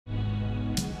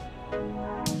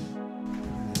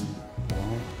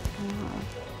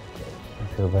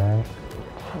feel bad?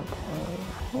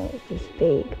 Okay, let's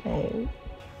speak, babe.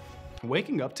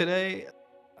 Waking up today,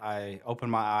 I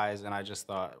opened my eyes and I just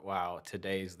thought, wow,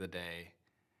 today's the day.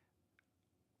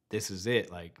 This is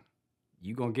it. Like,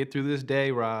 you gonna get through this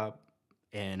day, Rob.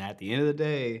 And at the end of the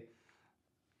day,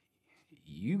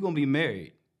 you gonna be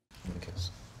married.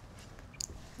 Kiss.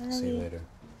 Bye. See you later.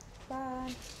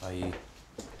 Bye. Bye.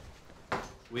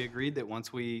 We agreed that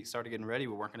once we started getting ready,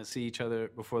 we weren't gonna see each other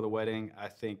before the wedding. I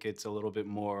think it's a little bit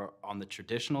more on the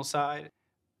traditional side.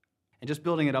 And just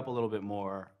building it up a little bit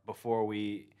more before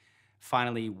we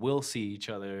finally will see each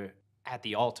other at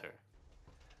the altar.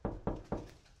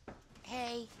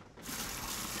 Hey.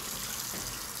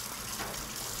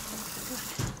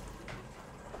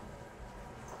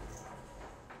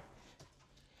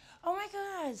 Oh my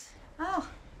God. Oh,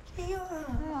 Here you are.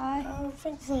 hi. Oh,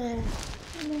 thanks, Anne.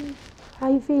 How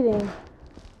are you feeling?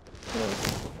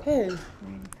 Good.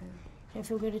 Don't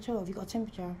feel good at all. Have you got a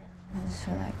temperature? I just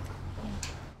feel like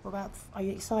What about, are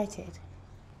you excited?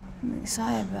 I'm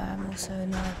excited, but I'm also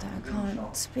annoyed that I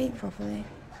can't speak properly.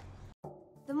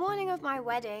 The morning of my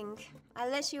wedding, I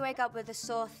literally wake up with a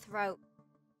sore throat.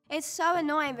 It's so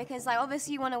annoying because, like,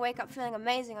 obviously you want to wake up feeling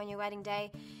amazing on your wedding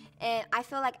day, and I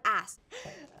feel like ass.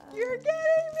 You're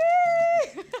getting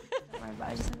me! But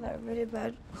I just have like a really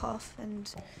bad cough and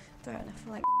throat, and I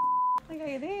feel like. Look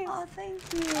at this. Oh,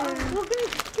 thank you. Oh,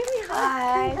 give me a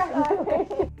Hi.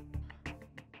 hug.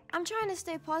 I'm trying to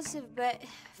stay positive, but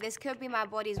this could be my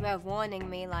body's way of warning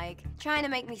me, like, trying to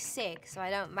make me sick so I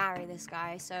don't marry this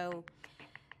guy. So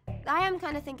I am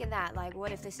kind of thinking that, like,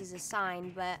 what if this is a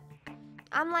sign? But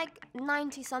I'm like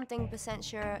 90-something%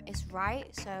 sure it's right,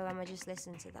 so I'm gonna just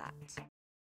listen to that.